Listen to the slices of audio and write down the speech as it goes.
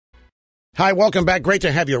Hi, welcome back. Great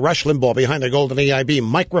to have you. Rush Limbaugh behind the golden EIB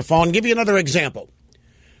microphone. Give you another example.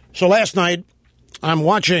 So last night, I'm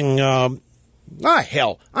watching, I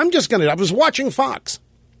was watching Fox.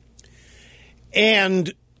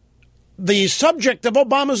 And the subject of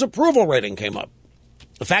Obama's approval rating came up.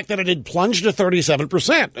 The fact that it had plunged to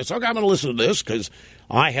 37%. I said, okay, I'm going to listen to this because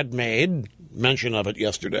I had made mention of it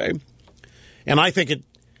yesterday. And I think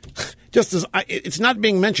it's not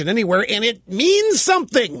being mentioned anywhere, and it means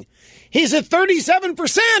something. He's at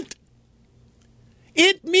 37%.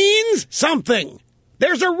 It means something.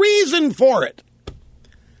 There's a reason for it.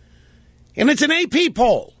 And it's an AP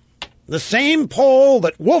poll. The same poll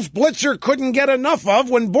that Wolf Blitzer couldn't get enough of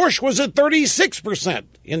when Bush was at 36%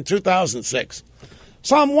 in 2006.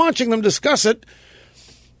 So I'm watching them discuss it.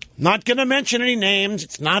 Not going to mention any names.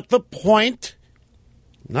 It's not the point.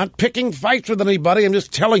 Not picking fights with anybody. I'm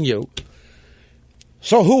just telling you.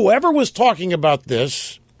 So whoever was talking about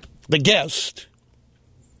this, the guest,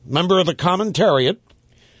 member of the commentariat,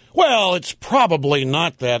 well, it's probably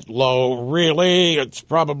not that low, really. It's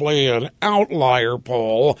probably an outlier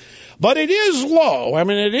poll, but it is low. I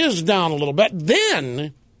mean, it is down a little bit.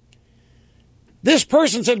 Then this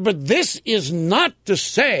person said, but this is not to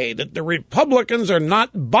say that the Republicans are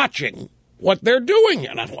not botching what they're doing.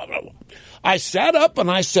 And I sat up and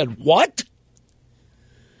I said, what?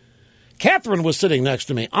 Catherine was sitting next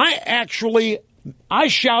to me. I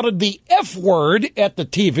shouted the F word at the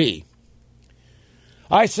TV.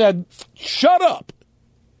 I said, shut up.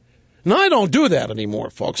 Now, I don't do that anymore,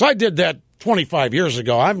 folks. I did that 25 years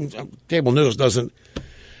ago. Cable news doesn't.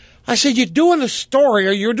 I said, you're doing a story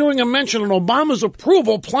or you're doing a mention on Obama's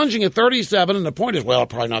approval plunging at 37, and the point is, well,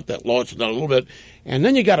 probably not that low. It's not a little bit. And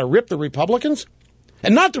then you got to rip the Republicans?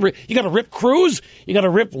 And you got to rip Cruz? You got to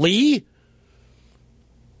rip Lee?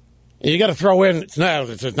 And you got to throw in, it's not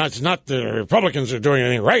the Republicans are doing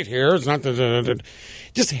anything right here. It's not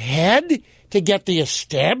just had to get the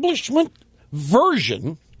establishment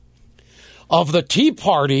version of the Tea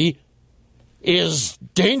Party is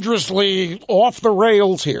dangerously off the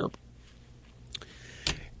rails here.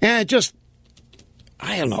 And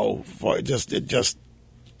I don't know, it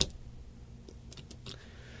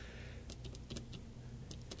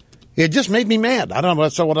just made me mad. I don't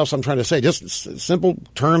know what else I'm trying to say. Just simple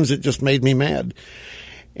terms, it just made me mad.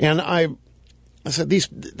 And I said,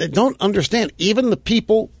 they don't understand. Even the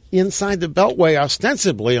people inside the Beltway,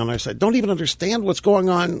 ostensibly on our side, don't even understand what's going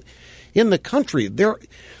on in the country. There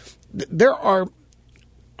are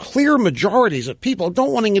clear majorities of people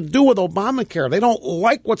don't wanting to do with Obamacare. They don't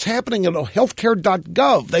like what's happening at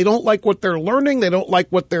healthcare.gov. They don't like what they're learning. They don't like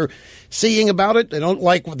what they're seeing about it. They don't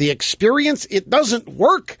like the experience. It doesn't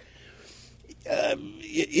work.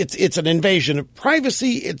 It's an invasion of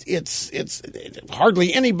privacy. It's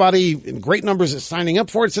hardly anybody in great numbers is signing up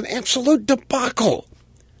for it. It's an absolute debacle.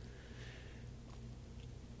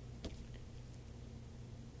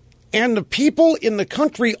 And the people in the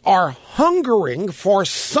country are hungering for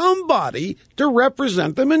somebody to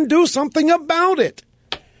represent them and do something about it.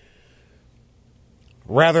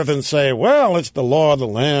 Rather than say, well, it's the law of the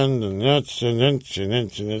land, and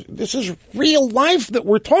this is real life that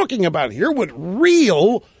we're talking about here with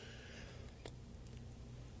real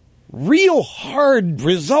hard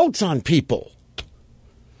results on people.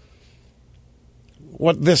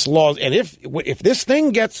 What this law, and if this thing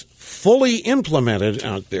gets fully implemented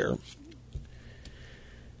out there,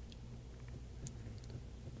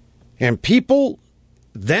 and people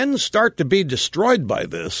then start to be destroyed by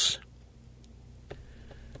this,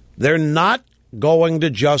 they're not going to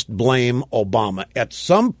just blame Obama. At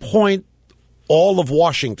some point, all of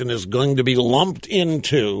Washington is going to be lumped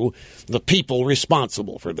into the people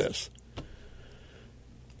responsible for this.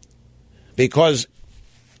 Because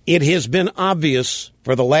it has been obvious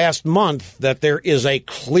for the last month that there is a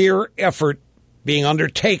clear effort being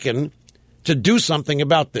undertaken to do something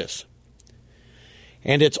about this.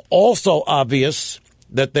 And it's also obvious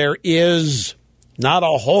that there is not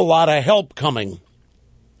a whole lot of help coming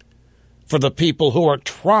for the people who are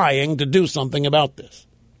trying to do something about this.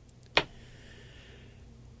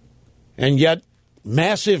 And yet,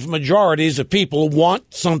 massive majorities of people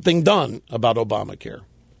want something done about Obamacare.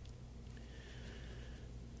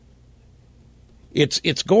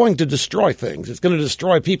 It's going to destroy things. It's going to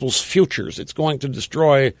destroy people's futures. It's going to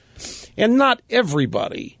destroy, and not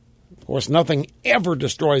everybody. Of course, nothing ever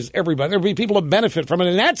destroys everybody. There'll be people who benefit from it,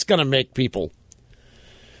 and that's going to make people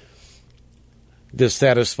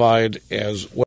dissatisfied as well.